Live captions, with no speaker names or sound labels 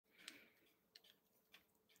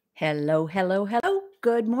Hello, hello, hello.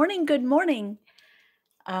 Good morning, good morning.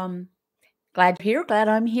 Um, Glad you're here, glad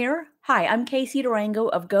I'm here. Hi, I'm Casey Durango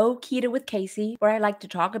of Go Keto with Casey, where I like to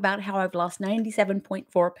talk about how I've lost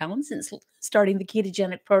 97.4 pounds since starting the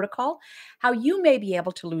ketogenic protocol, how you may be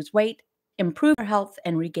able to lose weight, improve your health,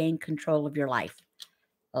 and regain control of your life,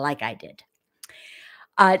 like I did.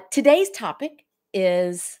 Today's topic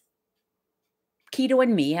is keto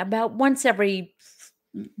and me. About once every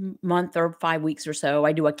month or 5 weeks or so,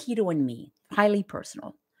 I do a keto and me, highly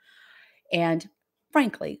personal. And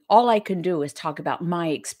frankly, all I can do is talk about my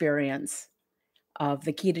experience of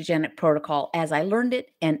the ketogenic protocol as I learned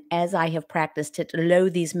it and as I have practiced it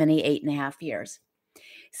these many 8.5 years.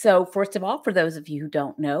 So, first of all, for those of you who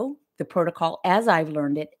don't know, the protocol as I've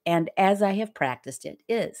learned it and as I have practiced it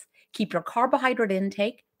is keep your carbohydrate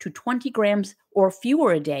intake to 20 grams or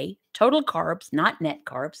fewer a day, total carbs, not net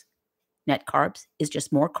carbs. Net carbs is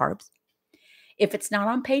just more carbs. If it's not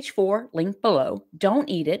on page 4, link below, don't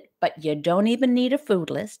eat it, but you don't even need a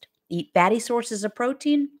food list. Eat fatty sources of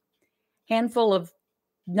protein, handful of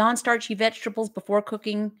non-starchy vegetables before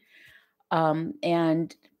cooking,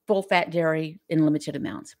 and full-fat dairy in limited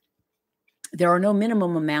amounts. There are no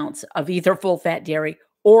minimum amounts of either full-fat dairy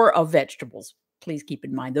or of vegetables. Please keep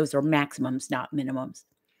in mind, those are maximums, not minimums.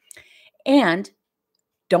 And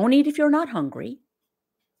don't eat if you're not hungry.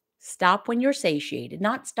 Stop when you're satiated,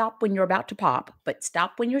 not stop when you're about to pop, but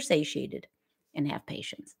stop when you're satiated and have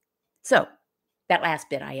patience. So that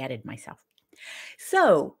last bit I added myself.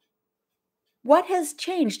 So what has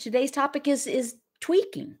changed? Today's topic is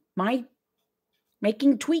tweaking,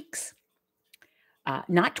 making tweaks,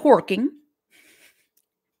 not twerking.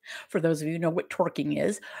 For those of you who know what twerking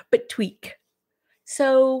is, but tweak.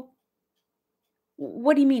 So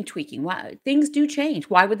what do you mean tweaking? Why things do change?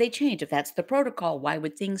 Why would they change? If that's the protocol, why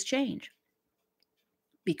would things change?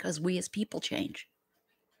 Because we as people change.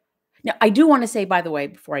 Now, I do want to say, by the way,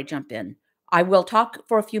 before I jump in, I will talk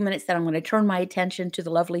for a few minutes, then I'm going to turn my attention to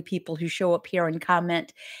the lovely people who show up here and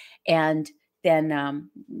comment, and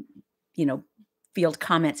then, field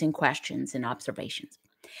comments and questions and observations.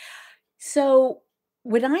 So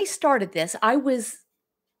when I started this, I was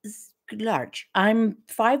large. I'm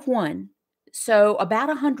 5'1", so about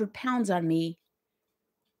 100 pounds on me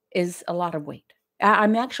is a lot of weight.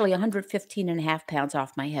 I'm actually 115 and a half pounds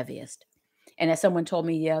off my heaviest. And as someone told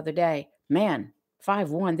me the other day, man,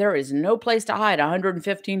 5'1", there is no place to hide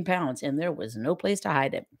 115 pounds. And there was no place to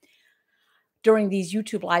hide it. During these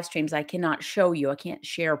YouTube live streams, I cannot show you, I can't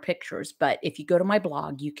share pictures, but if you go to my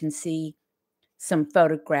blog, you can see some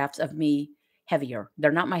photographs of me heavier.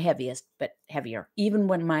 They're not my heaviest, but heavier. Even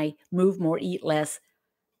when my move more, eat less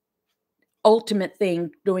ultimate thing,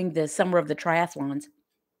 doing the summer of the triathlons,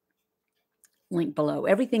 link below.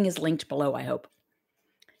 Everything is linked below, I hope.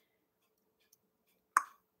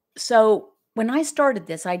 So when I started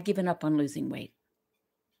this, I'd given up on losing weight.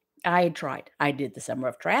 I had tried. I did the summer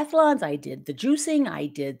of triathlons. I did the juicing. I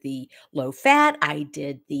did the low fat. I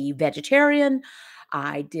did the vegetarian.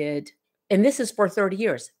 And this is for 30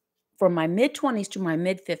 years. From my mid-20s to my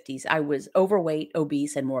mid-50s, I was overweight,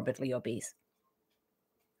 obese, and morbidly obese.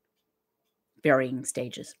 Varying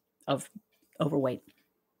stages of overweight.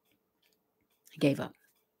 I gave up.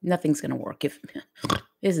 Nothing's going to work.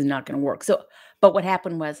 This is not going to work. But what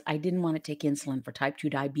happened was I didn't want to take insulin for type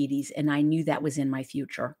 2 diabetes, and I knew that was in my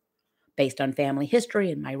future based on family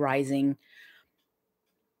history and my rising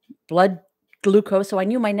blood glucose. So I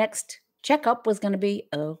knew my next checkup was going to be,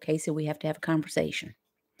 okay, so we have to have a conversation.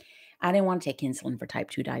 I didn't want to take insulin for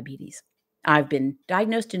type 2 diabetes. I've been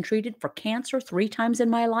diagnosed and treated for cancer 3 times in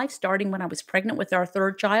my life, starting when I was pregnant with our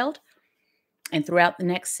 3rd child and throughout the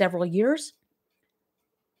next several years.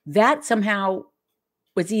 That somehow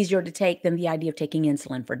was easier to take than the idea of taking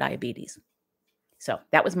insulin for diabetes. So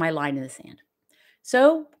that was my line in the sand.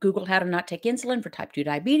 So Googled how to not take insulin for type 2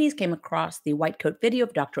 diabetes, came across the white coat video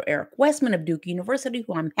of Dr. Eric Westman of Duke University,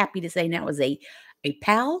 who I'm happy to say now is a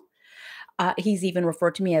pal. He's even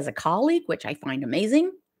referred to me as a colleague, which I find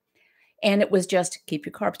amazing. And it was just keep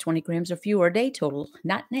your carbs 20 grams or fewer a day total,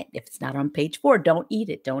 not net. If it's not on page 4, don't eat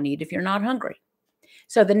it. Don't eat if you're not hungry.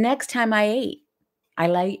 So the next time I ate, I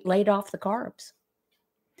laid off the carbs.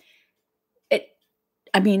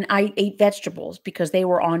 I ate vegetables because they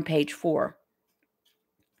were on page 4.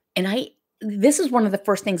 And this is one of the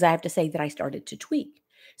first things I have to say that I started to tweak.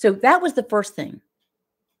 So that was the first thing.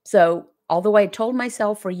 So although I told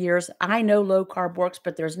myself for years, I know low carb works,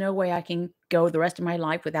 but there's no way I can go the rest of my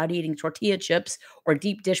life without eating tortilla chips or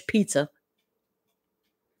deep dish pizza.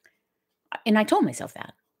 And I told myself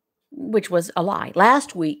that, which was a lie.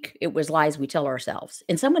 Last week, it was lies we tell ourselves.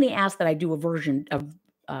 And somebody asked that I do a version of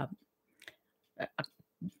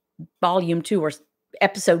volume 2 or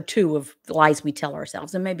episode 2 of the lies we tell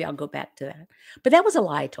ourselves, and maybe I'll go back to that. But that was a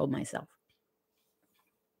lie I told myself.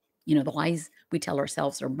 The lies we tell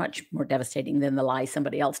ourselves are much more devastating than the lies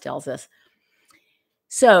somebody else tells us.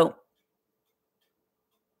 So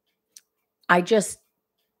I just,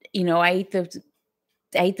 I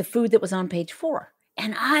ate the food that was on page 4,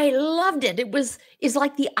 and I loved it. It's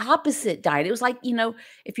like the opposite diet. It was like,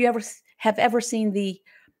 if you have ever seen the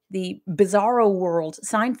Bizarro World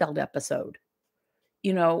Seinfeld episode,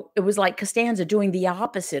 it was like Costanza doing the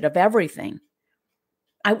opposite of everything.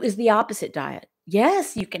 I was the opposite diet.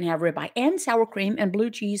 Yes, you can have ribeye and sour cream and blue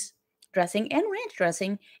cheese dressing and ranch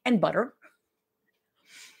dressing and butter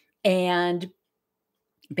and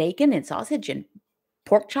bacon and sausage and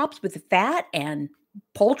pork chops with the fat and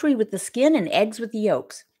poultry with the skin and eggs with the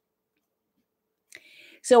yolks.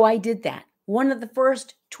 So I did that. One of the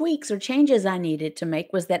first tweaks or changes I needed to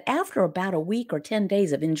make was that after about a week or 10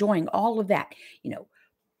 days of enjoying all of that,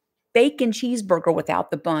 bacon cheeseburger without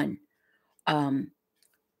the bun,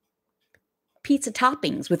 pizza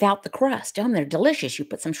toppings without the crust. They're delicious. You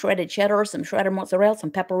put some shredded cheddar, some shredded mozzarella,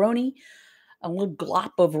 some pepperoni, a little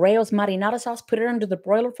glop of Rayo's marinara sauce, put it under the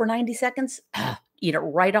broiler for 90 seconds. Eat it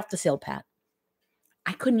right off the silpat.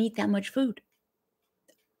 I couldn't eat that much food,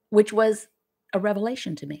 which was a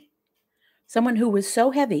revelation to me. Someone who was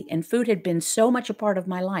so heavy and food had been so much a part of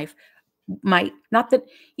my life.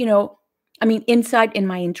 Inside in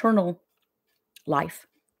my internal life,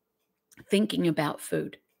 thinking about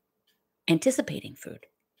food, anticipating food.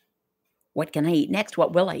 What can I eat next?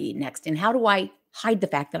 What will I eat next? And how do I hide the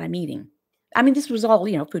fact that I'm eating? This was all,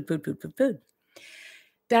 food.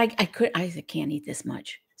 That I said, can't eat this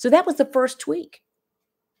much. So that was the first tweak.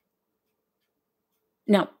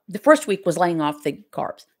 Now, the first week was laying off the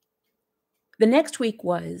carbs. The next week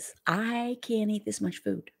was, I can't eat this much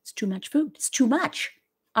food. It's too much food. It's too much.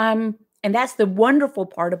 And that's the wonderful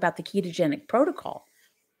part about the ketogenic protocol.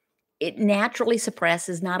 It naturally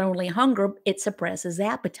suppresses not only hunger, it suppresses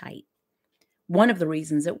appetite. One of the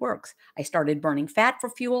reasons it works. I started burning fat for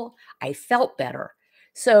fuel. I felt better.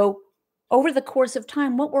 So over the course of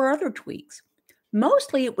time, what were other tweaks?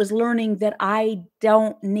 Mostly it was learning that I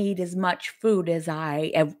don't need as much food as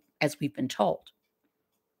we've been told.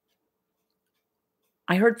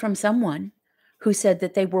 I heard from someone who said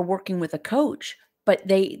that they were working with a coach, but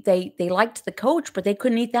they liked the coach, but they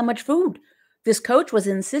couldn't eat that much food. This coach was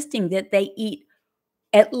insisting that they eat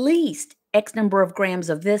at least X number of grams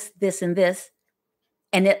of this, this, and this,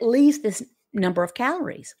 and at least this number of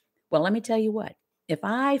calories. Well, let me tell you what. If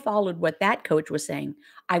I followed what that coach was saying,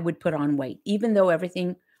 I would put on weight, even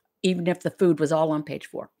if the food was all on page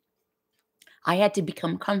 4. I had to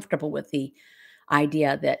become comfortable with the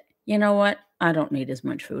idea that, you know what, I don't need as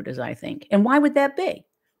much food as I think. And why would that be?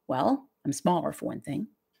 Well, I'm smaller for one thing.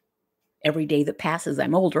 Every day that passes,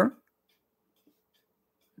 I'm older.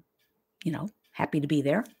 Happy to be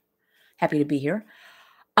there. Happy to be here.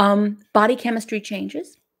 Body chemistry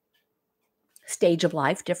changes. Stage of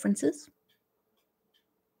life differences.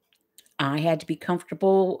 I had to be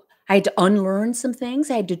comfortable. I had to unlearn some things.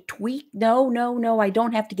 I had to tweak. No. I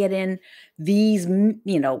don't have to get in these,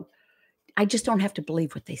 I just don't have to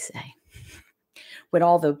believe what they say, what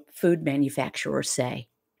all the food manufacturers say,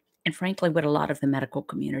 and frankly, what a lot of the medical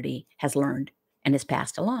community has learned and has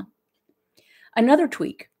passed along. Another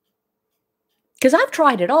tweak, because I've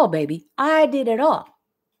tried it all, baby. I did it all.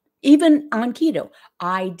 Even on keto,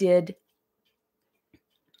 I did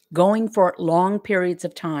going for long periods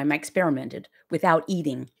of time. I experimented without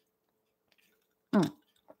eating.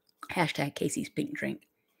 Hashtag Casey's pink drink.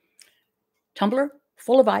 Tumbler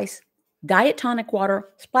full of ice, diet tonic water,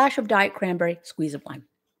 splash of diet cranberry, squeeze of lime.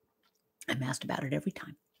 I'm asked about it every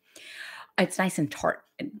time. It's nice and tart.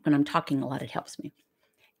 And when I'm talking a lot, it helps me.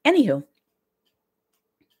 Anywho,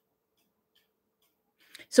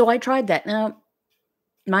 so I tried that. Now,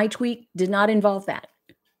 my tweak did not involve that.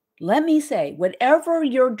 Let me say, whatever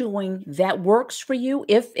you're doing that works for you,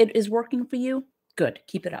 if it is working for you, good,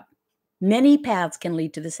 keep it up. Many paths can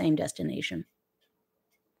lead to the same destination.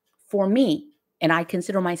 For me, and I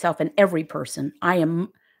consider myself an every person, I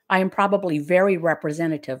am probably very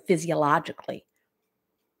representative physiologically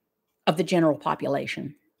of the general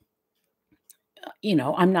population.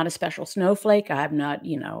 I'm not a special snowflake. I'm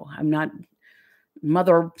not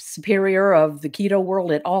mother superior of the keto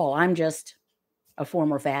world at all. I'm just a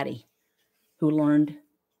former fatty who learned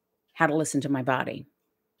how to listen to my body.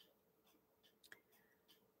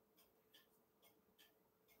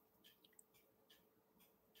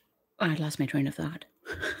 I lost my train of thought,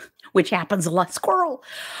 which happens a lot. Squirrel,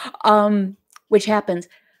 which happens.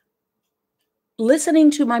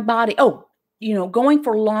 Listening to my body. Oh, going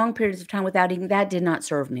for long periods of time without eating, that did not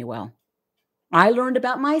serve me well. I learned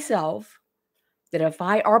about myself that if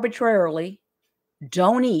I arbitrarily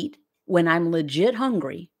don't eat when I'm legit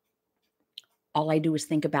hungry, all I do is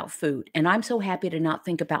think about food. And I'm so happy to not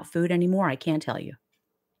think about food anymore, I can't tell you.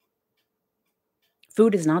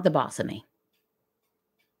 Food is not the boss of me.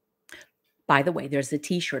 By the way, there's a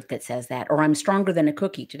t-shirt that says that, or I'm stronger than a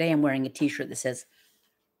cookie. Today I'm wearing a t-shirt that says,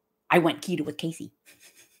 I went keto with Casey.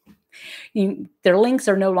 Their links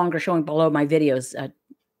are no longer showing below my videos.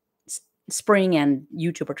 Spring and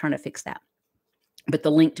YouTube are trying to fix that. But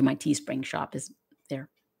the link to my Teespring shop is there.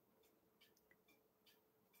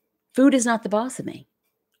 Food is not the boss of me.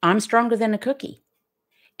 I'm stronger than a cookie.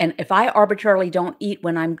 And if I arbitrarily don't eat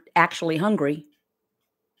when I'm actually hungry,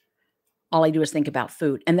 all I do is think about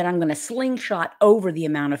food. And then I'm going to slingshot over the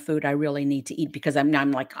amount of food I really need to eat because I'm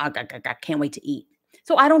like, I can't wait to eat.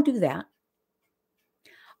 So I don't do that.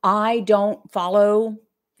 I don't follow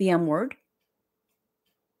the M word,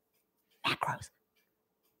 macros,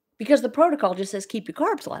 because the protocol just says keep your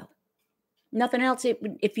carbs low. Nothing else.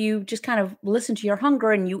 If you just kind of listen to your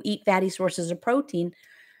hunger and you eat fatty sources of protein,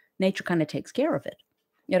 nature kind of takes care of it.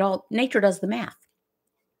 Nature does the math.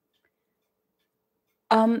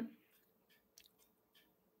 And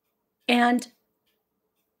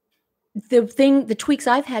the tweaks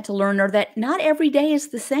I've had to learn are that not every day is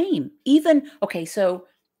the same. So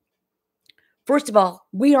first of all,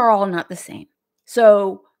 we are all not the same.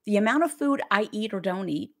 So the amount of food I eat or don't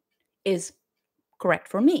eat is correct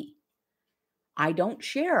for me. I don't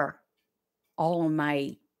share all of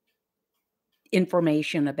my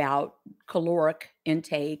information about caloric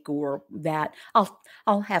intake or that.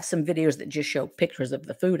 I'll have some videos that just show pictures of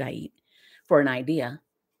the food I eat for an idea.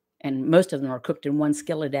 And most of them are cooked in one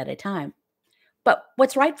skillet at a time. But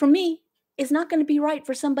what's right for me is not going to be right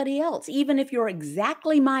for somebody else, even if you're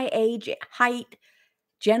exactly my age, height,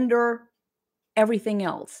 gender, everything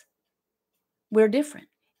else. We're different.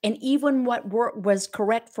 And even what was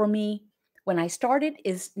correct for me when I started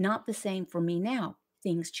is not the same for me now.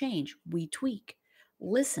 Things change. We tweak.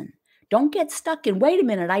 Listen. Don't get stuck in, wait a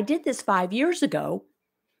minute, I did this 5 years ago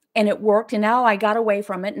and it worked and now I got away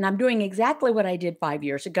from it and I'm doing exactly what I did 5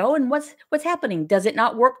 years ago. And what's happening? Does it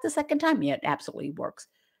not work the second time? Yeah, it absolutely works.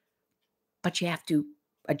 But you have to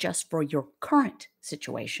adjust for your current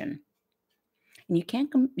situation. And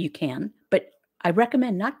you can, but I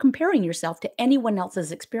recommend not comparing yourself to anyone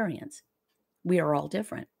else's experience. We are all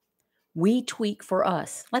different. We tweak for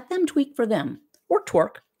us. Let them tweak for them, or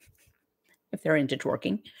twerk if they're into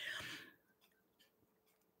twerking.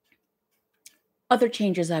 Other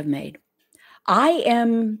changes I've made. I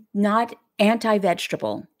am not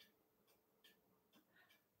anti-vegetable,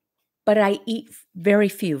 but I eat very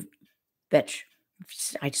few veg.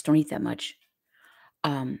 I just don't eat that much.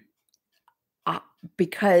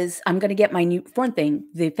 Because I'm going to get one thing,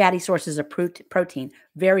 the fatty sources of protein,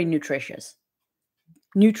 very nutritious,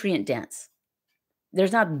 nutrient dense.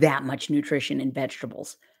 There's not that much nutrition in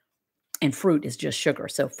vegetables, and fruit is just sugar.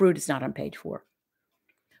 So fruit is not on page 4.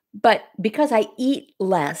 But because I eat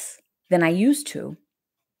less than I used to,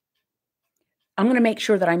 I'm going to make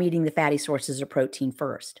sure that I'm eating the fatty sources of protein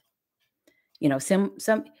first. Some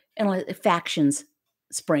factions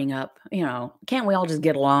spring up. Can't we all just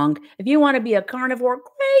get along? If you want to be a carnivore,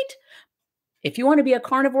 great. If you want to be a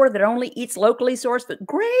carnivore that only eats locally sourced food,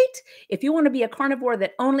 great. If you want to be a carnivore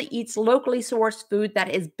that only eats locally sourced food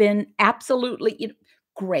that has been absolutely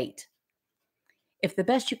great. If the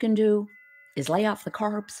best you can do is lay off the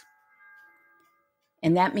carbs,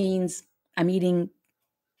 and that means I'm eating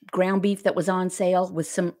ground beef that was on sale with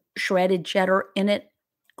some shredded cheddar in it,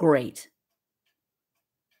 great.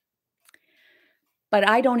 But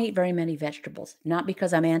I don't eat very many vegetables, not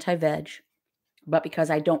because I'm anti-veg, but because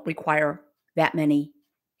I don't require that many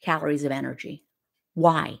calories of energy.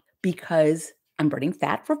 Why? Because I'm burning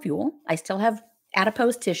fat for fuel. I still have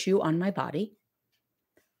adipose tissue on my body.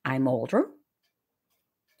 I'm older.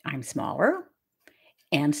 I'm smaller.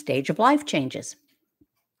 And stage of life changes.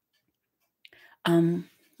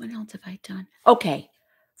 What else have I done? Okay.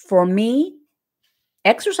 For me,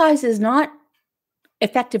 exercise is not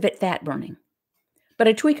effective at fat burning. But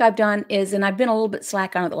a tweak I've done is, and I've been a little bit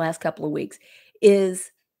slack on it the last couple of weeks,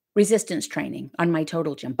 is resistance training on my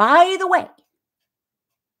Total Gym. By the way,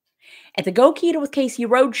 at the Go Keto with Casey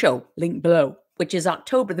Roadshow, link below, which is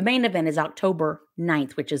October, the main event is October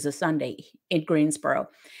 9th, which is a Sunday in Greensboro.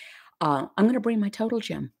 I'm going to bring my Total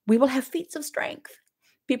Gym. We will have feats of strength.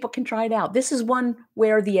 People can try it out. This is one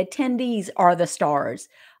where the attendees are the stars.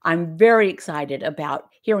 I'm very excited about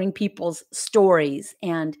hearing people's stories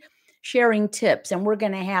and sharing tips. And we're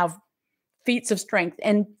going to have feats of strength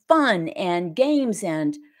and fun and games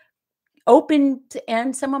and open to,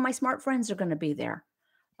 and some of my smart friends are going to be there.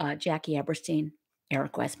 Jackie Eberstein,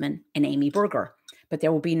 Eric Westman, and Amy Berger. But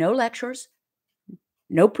there will be no lectures,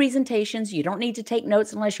 no presentations. You don't need to take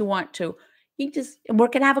notes unless you want to. We're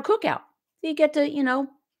going to have a cookout. You get to,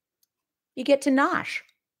 you get to nosh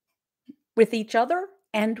with each other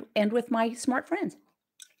and with my smart friends.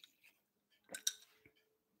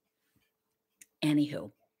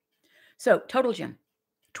 Anywho, so total gym,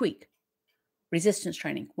 tweak, resistance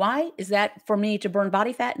training. Why is that for me to burn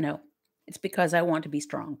body fat? No, it's because I want to be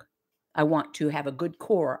strong. I want to have a good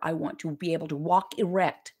core. I want to be able to walk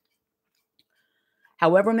erect.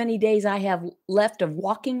 However many days I have left of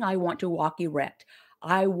walking, I want to walk erect.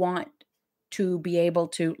 I want to be able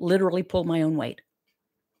to literally pull my own weight.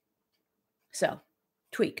 So,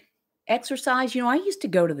 tweak. Exercise, I used to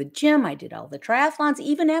go to the gym. I did all the triathlons.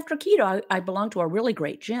 Even after keto, I belonged to a really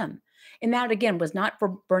great gym. And that, again, was not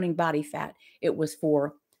for burning body fat. It was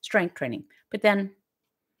for strength training. But then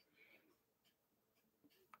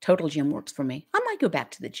total gym works for me. I might go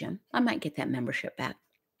back to the gym. I might get that membership back.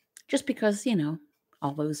 Just because,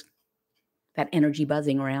 all that energy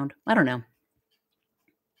buzzing around. I don't know.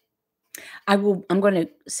 I'm going to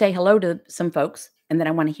say hello to some folks, and then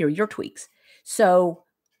I want to hear your tweaks. So,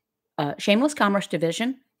 Shameless Commerce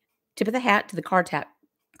Division, tip of the hat to the Car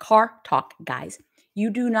Talk guys. You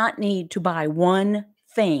do not need to buy one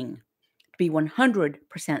thing to be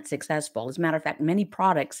 100% successful. As a matter of fact, many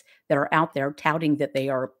products that are out there touting that they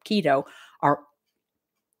are keto are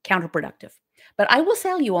counterproductive. But I will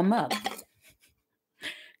sell you a mug.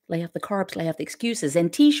 Lay off the carbs, lay off the excuses,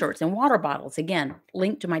 and t-shirts and water bottles. Again,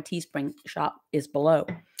 link to my Teespring shop is below.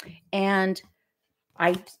 And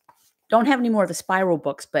I don't have any more of the spiral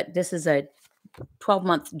books, but this is a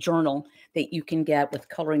 12-month journal that you can get with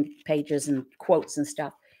coloring pages and quotes and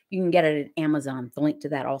stuff. You can get it at Amazon. The link to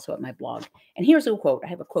that also at my blog. And here's a quote. I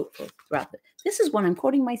have a quote throughout this. This is one I'm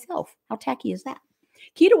quoting myself. How tacky is that?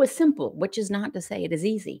 Keto is simple, which is not to say it is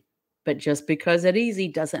easy. But just because it's easy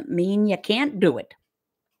doesn't mean you can't do it.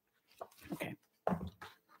 Okay.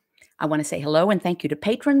 I want to say hello and thank you to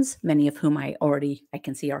patrons, many of whom I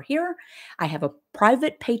can see are here. I have a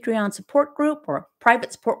private Patreon support group or a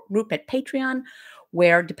private support group at Patreon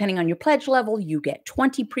where, depending on your pledge level, you get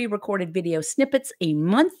 20 pre-recorded video snippets a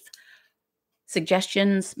month,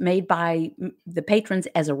 suggestions made by the patrons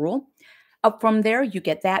as a rule. Up from there, you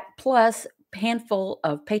get that plus handful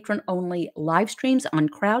of patron-only live streams on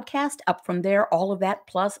Crowdcast. Up from there, all of that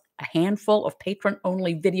plus a handful of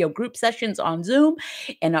patron-only video group sessions on Zoom.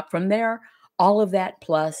 And up from there, all of that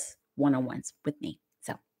plus one-on-ones with me.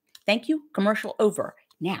 So thank you. Commercial over.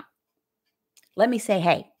 Now, let me say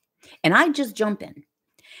hey. And I just jump in.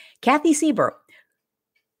 Kathy Sieber.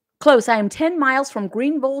 Close. I am 10 miles from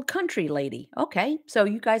Greenbold Country, lady. Okay, so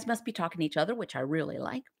you guys must be talking to each other, which I really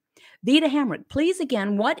like. Vita Hamrick, please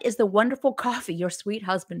again, what is the wonderful coffee your sweet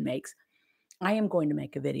husband makes? I am going to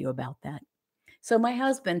make a video about that. So my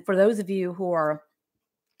husband, for those of you who are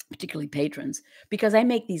particularly patrons, because I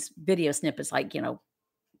make these video snippets like,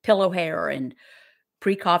 pillow hair and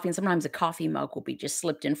pre-coffee, and sometimes a coffee mug will be just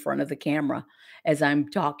slipped in front of the camera as I'm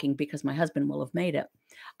talking because my husband will have made it.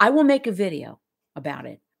 I will make a video about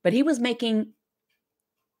it, but he was making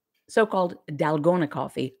so-called Dalgona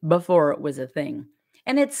coffee before it was a thing.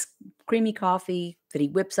 And it's creamy coffee that he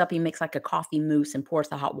whips up. He makes like a coffee mousse and pours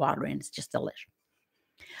the hot water in. It's just delish.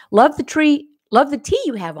 Love the tea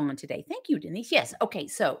you have on today. Thank you, Denise. Yes. Okay.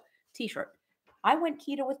 So t-shirt. I went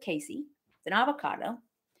keto with Casey. It's an avocado.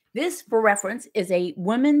 This, for reference, is a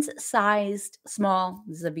women's sized small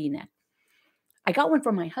V-neck. I got one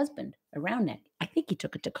for my husband, a round neck. I think he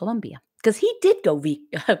took it to Colombia because he did go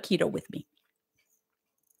keto with me.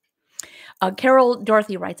 Carol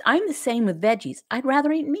Dorothy writes, I'm the same with veggies. I'd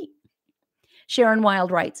rather eat meat. Sharon Wild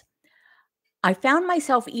writes, I found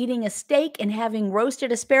myself eating a steak and having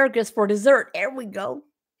roasted asparagus for dessert. There we go.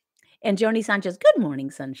 And Joni Sanchez, good morning,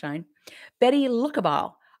 sunshine. Betty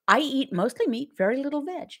Lookaball, I eat mostly meat, very little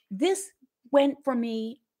veg. This went for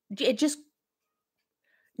me, it just,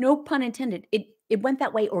 no pun intended, it went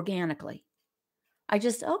that way organically.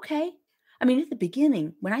 Okay. I mean, at the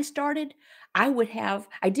beginning, when I started, I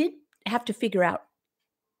did have to figure out,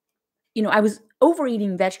 I was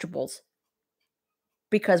overeating vegetables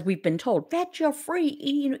because we've been told veg are free,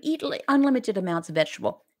 eat unlimited amounts of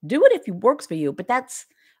vegetable. Do it if it works for you, but that's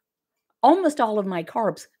almost all of my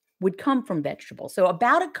carbs would come from vegetables. So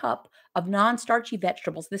about a cup of non-starchy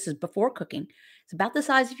vegetables, this is before cooking, it's about the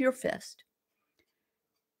size of your fist,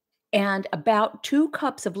 and about 2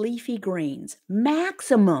 cups of leafy greens,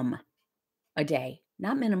 maximum a day.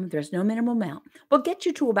 Not minimum. There's no minimum amount. Will get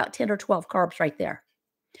you to about 10 or 12 carbs right there.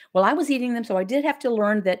 Well, I was eating them, so I did have to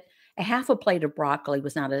learn that a half a plate of broccoli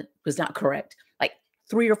was not correct. Like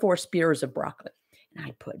 3 or 4 spears of broccoli. And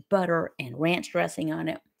I put butter and ranch dressing on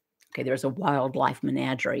it. Okay, there's a wildlife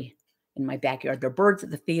menagerie in my backyard. There are birds at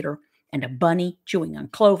the theater and a bunny chewing on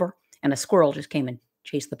clover, and a squirrel just came and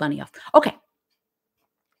chased the bunny off. Okay.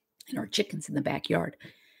 And our chickens in the backyard.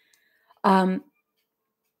 I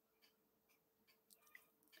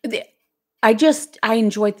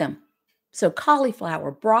enjoyed them. So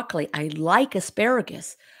cauliflower, broccoli, I like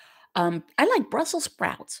asparagus. I like Brussels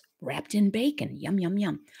sprouts wrapped in bacon. Yum, yum,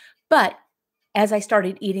 yum. But as I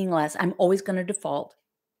started eating less, I'm always going to default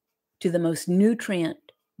to the most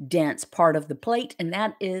nutrient-dense part of the plate, and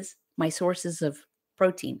that is my sources of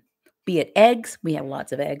protein. Be it eggs, we have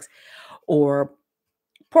lots of eggs, or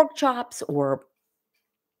pork chops, or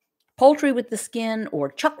poultry with the skin, or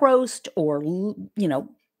chuck roast, or,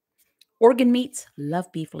 organ meats.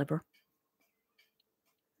 Love beef liver.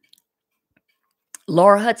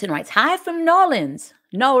 Laura Hudson writes, hi from Nolans.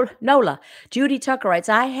 Nola. Judy Tucker writes,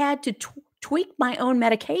 I had to tweak my own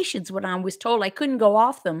medications when I was told I couldn't go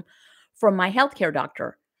off them from my healthcare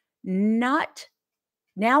doctor. Now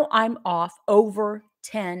I'm off over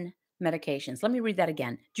 10 medications. Let me read that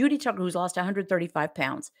again. Judy Tucker, who's lost 135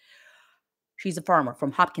 pounds. She's a farmer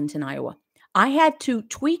from Hopkinton, Iowa. I had to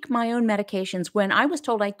tweak my own medications when I was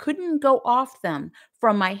told I couldn't go off them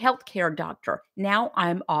from my healthcare doctor. Now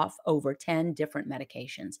I'm off over 10 different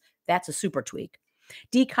medications. That's a super tweak.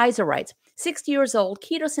 D. Kaiser writes, 60 years old,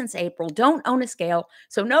 keto since April, don't own a scale,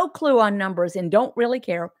 so no clue on numbers and don't really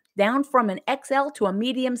care. Down from an XL to a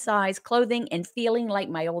medium size, clothing and feeling like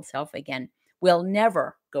my old self again. Will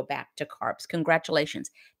never go back to carbs.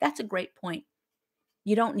 Congratulations. That's a great point.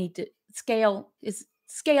 You don't need to scale is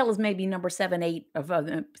maybe number 7, 8 of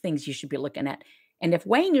other things you should be looking at. And if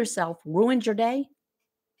weighing yourself ruins your day,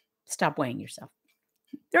 stop weighing yourself.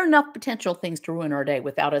 There are enough potential things to ruin our day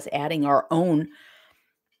without us adding our own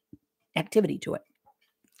activity to it.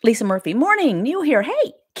 Lisa Murphy, morning, new here.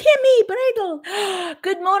 Hey, Kimmy Bredel.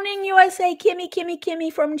 Good morning, USA.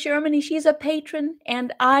 Kimmy from Germany. She's a patron,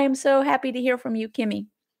 and I am so happy to hear from you, Kimmy.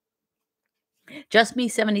 Just me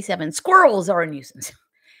 77. Squirrels are a nuisance.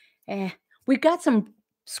 We've got some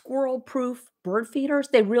squirrel-proof bird feeders.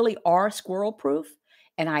 They really are squirrel-proof,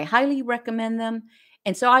 and I highly recommend them.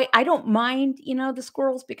 And so I don't mind, the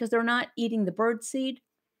squirrels because they're not eating the bird seed.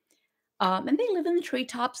 And they live in the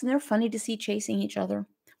treetops, and they're funny to see chasing each other.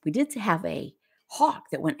 We did have a hawk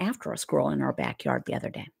that went after a squirrel in our backyard the other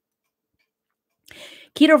day.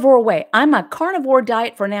 Ketovore way. I'm a carnivore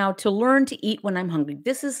diet for now to learn to eat when I'm hungry.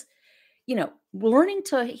 This is, learning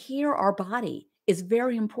to hear our body is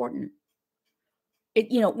very important.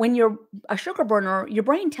 When you're a sugar burner, your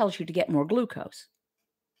brain tells you to get more glucose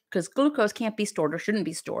because glucose can't be stored or shouldn't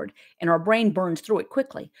be stored, and our brain burns through it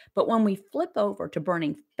quickly. But when we flip over to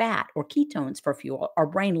burning fat or ketones for fuel, our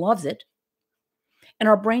brain loves it, and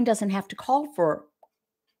our brain doesn't have to call for,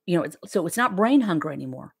 so it's not brain hunger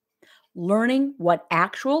anymore. Learning what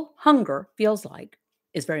actual hunger feels like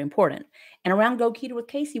is very important. And around Go Keto with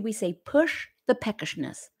Casey, we say push the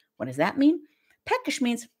peckishness. What does that mean? Peckish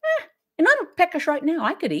means, and I'm peckish right now.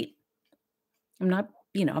 I could eat. I'm not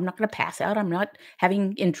going to pass out. I'm not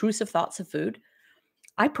having intrusive thoughts of food.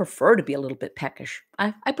 I prefer to be a little bit peckish.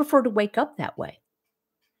 I prefer to wake up that way.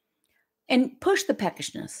 And push the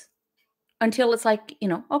peckishness until it's like,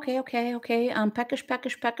 okay. I'm peckish.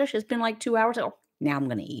 It's been like 2 hours. Oh, now I'm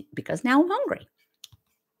going to eat because now I'm hungry.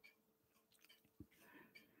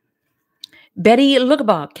 Betty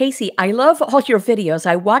Lugabaugh, Casey, I love all your videos.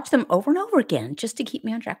 I watch them over and over again just to keep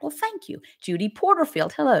me on track. Well, thank you. Judy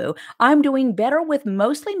Porterfield, hello. I'm doing better with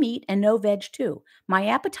mostly meat and no veg too. My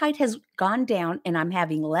appetite has gone down and I'm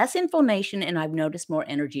having less inflammation and I've noticed more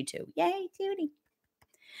energy too. Yay, Judy.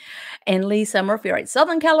 And Lisa Murphy, right,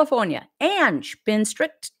 Southern California. Ange, been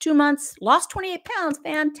strict 2 months, lost 28 pounds.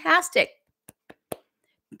 Fantastic.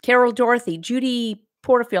 Carol Dorothy, Judy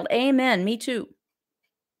Porterfield, amen. Me too.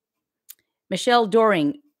 Michelle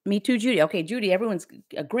Doring, me too, Judy. Okay, Judy, everyone's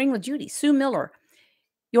agreeing with Judy. Sue Miller,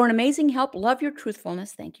 you're an amazing help. Love your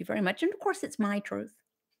truthfulness. Thank you very much. And of course, it's my truth.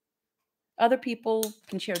 Other people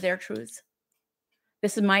can share their truths.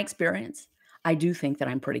 This is my experience. I do think that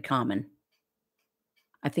I'm pretty common.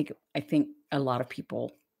 I think a lot of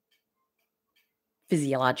people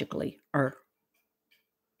physiologically are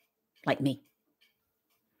like me.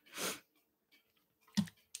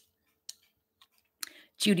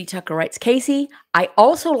 Judy Tucker writes, Casey, I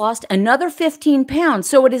also lost another 15 pounds.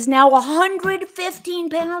 So it is now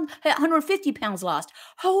 150 pounds lost.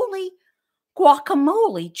 Holy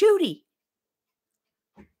guacamole, Judy.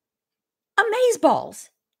 Amazeballs.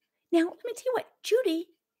 Now, let me tell you what, Judy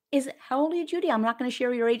how old are you, Judy? I'm not going to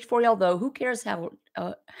share your age for you, although who cares how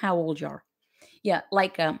old you are? Yeah,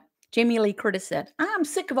 like Jamie Lee Curtis said, I'm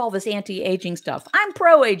sick of all this anti-aging stuff. I'm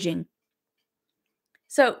pro-aging.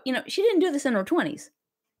 So, she didn't do this in her 20s.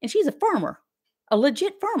 And she's a farmer, a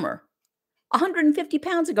legit farmer, 150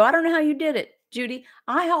 pounds ago. I don't know how you did it, Judy.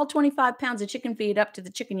 I hauled 25 pounds of chicken feed up to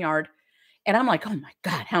the chicken yard. And I'm like, oh my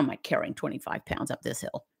God, how am I carrying 25 pounds up this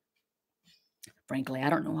hill? Frankly, I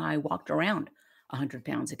don't know how I walked around 100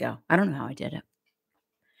 pounds ago. I don't know how I did it.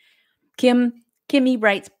 Kimmy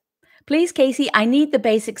writes, please, Casey, I need the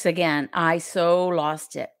basics again. I so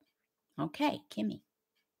lost it. Okay, Kimmy,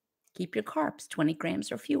 keep your carbs 20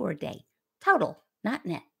 grams or fewer a day. Total, not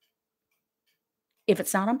net. If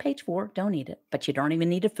it's not on page 4, don't eat it, but you don't even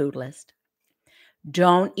need a food list.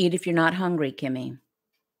 Don't eat if you're not hungry, Kimmy.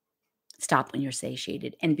 Stop when you're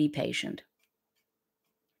satiated and be patient.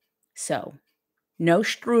 So, no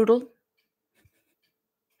strudel.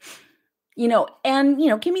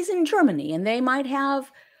 Kimmy's in Germany and they might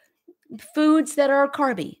have foods that are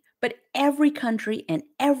carby, but every country and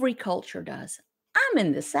every culture does. I'm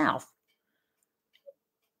in the South.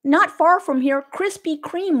 Not far from here, Krispy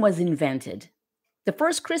Kreme was invented. The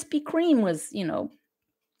first Krispy Kreme was,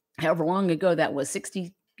 however long ago that was,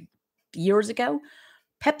 60 years ago.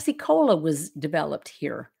 Pepsi Cola was developed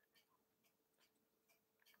here.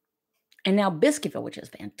 And now Biscuitville, which is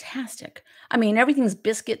fantastic. I mean, everything's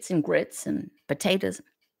biscuits and grits and potatoes.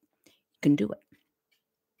 You can do it.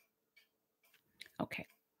 Okay.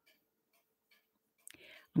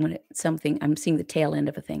 I'm seeing the tail end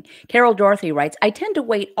of a thing. Carol Dorothy writes, I tend to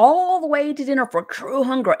wait all the way to dinner for true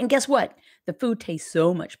hunger. And guess what? The food tastes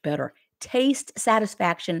so much better. Taste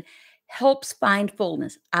satisfaction helps find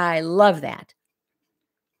fullness. I love that.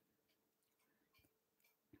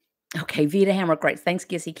 Okay, Vita Hamrick writes, thanks,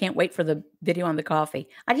 Gissy. Can't wait for the video on the coffee.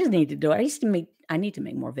 I just need to do it. I need to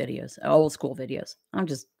make more videos, old school videos. I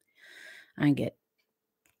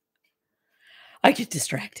get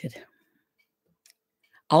distracted.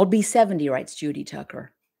 I'll be 70, writes Judy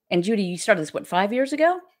Tucker. And Judy, you started this, 5 years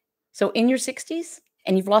ago? So in your 60s?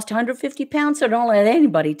 And you've lost 150 pounds? So don't let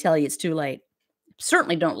anybody tell you it's too late.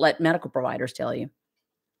 Certainly don't let medical providers tell you.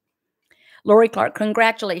 Lori Clark,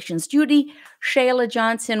 congratulations. Judy, Shayla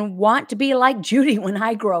Johnson, want to be like Judy when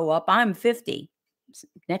I grow up. I'm 50.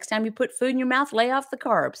 Next time you put food in your mouth, lay off the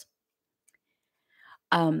carbs.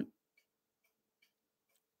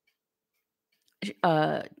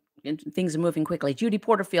 Things are moving quickly. Judy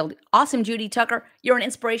Porterfield, awesome, Judy Tucker. You're an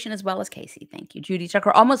inspiration as well as Casey. Thank you, Judy Tucker.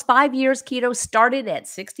 Almost 5 years keto, started at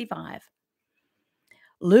 65.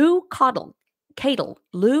 Lou Cadle,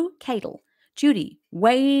 Judy,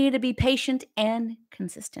 way to be patient and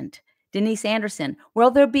consistent. Denise Anderson,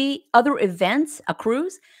 will there be other events? A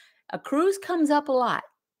cruise? A cruise comes up a lot.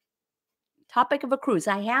 Topic of a cruise.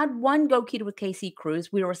 I had one Go Keto with Casey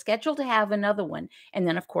cruise. We were scheduled to have another one. And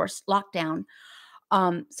then, of course, lockdown.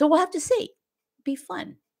 So we'll have to see. Be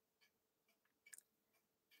fun.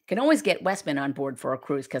 Can always get Westman on board for a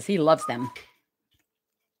cruise because he loves them.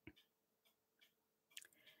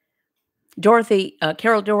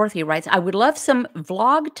 Carol Dorothy writes, I would love some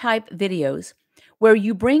vlog type videos where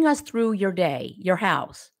you bring us through your day, your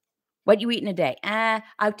house, what you eat in a day.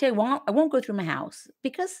 I'll tell you, I won't go through my house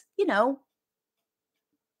because,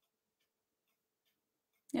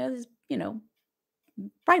 there's,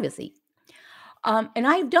 privacy. And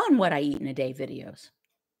I've done what I eat in a day videos.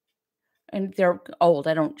 And they're old.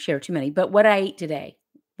 I don't share too many. But what I ate today,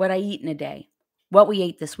 what I eat in a day, what we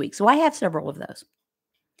ate this week. So I have several of those.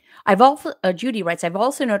 Judy writes, I've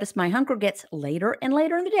also noticed my hunger gets later and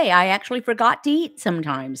later in the day. I actually forgot to eat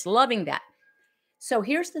sometimes. Loving that. So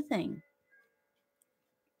here's the thing.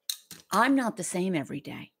 I'm not the same every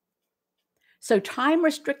day. So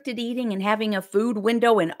time-restricted eating and having a food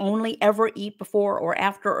window and only ever eat before or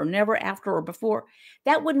after or never after or before,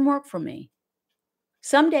 that wouldn't work for me.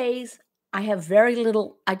 Some days I have very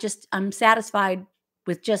little. I'm satisfied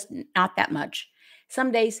with just not that much.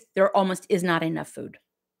 Some days there almost is not enough food.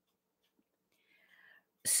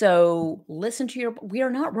 So listen to we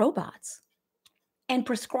are not robots. And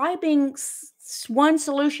prescribing one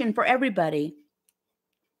solution for everybody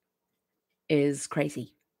is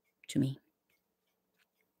crazy to me.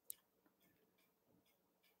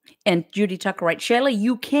 And Judy Tucker writes, Shayla,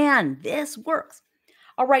 you can. This works.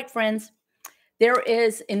 All right, friends. There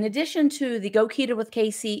is, in addition to the Go Keto with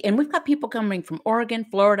Casey, and we've got people coming from Oregon,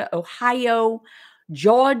 Florida, Ohio,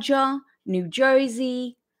 Georgia, New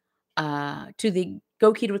Jersey, to the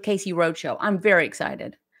Go Keto with Casey Roadshow. I'm very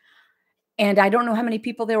excited. And I don't know how many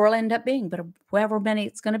people there will end up being, but however many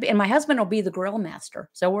it's going to be. And my husband will be the grill master.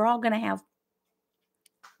 So we're all going to have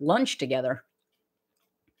lunch together.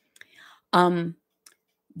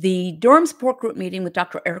 The Durham Support Group meeting with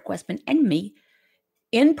Dr. Eric Westman and me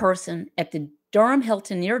in person at the Durham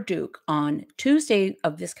Hilton near Duke on Tuesday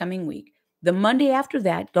of this coming week. The Monday after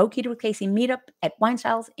that, Go Keto with Casey meetup at Wine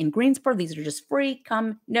Styles in Greensboro. These are just free.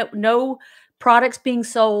 Come, no products being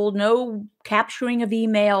sold, no capturing of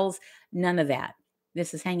emails, none of that.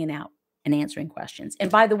 This is hanging out and answering questions. And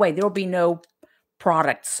by the way, there will be no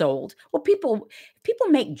product sold. Well, people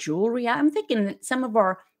make jewelry. I'm thinking that some of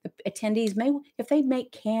our attendees may, if they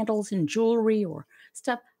make candles and jewelry or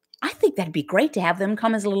stuff, I think that'd be great to have them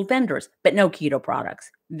come as little vendors, but no keto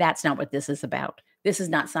products. That's not what this is about. This is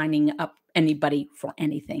not signing up anybody for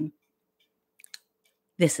anything.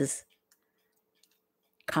 This is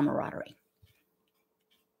camaraderie.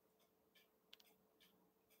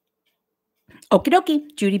 Okie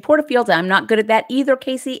dokie, Judy Porterfield. I'm not good at that either,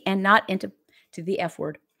 Casey, and not into the F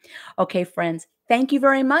word. Okay, friends, thank you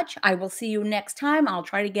very much. I will see you next time. I'll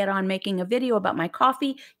try to get on making a video about my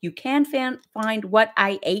coffee. You can find what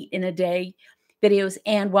I ate in a day videos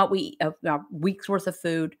and what we week's worth of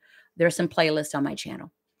food. There's some playlists on my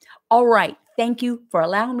channel. All right. Thank you for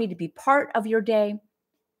allowing me to be part of your day.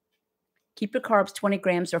 Keep your carbs 20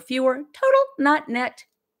 grams or fewer. Total, not net.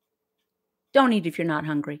 Don't eat if you're not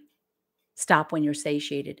hungry. Stop when you're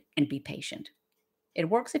satiated and be patient. It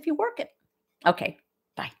works if you work it. Okay.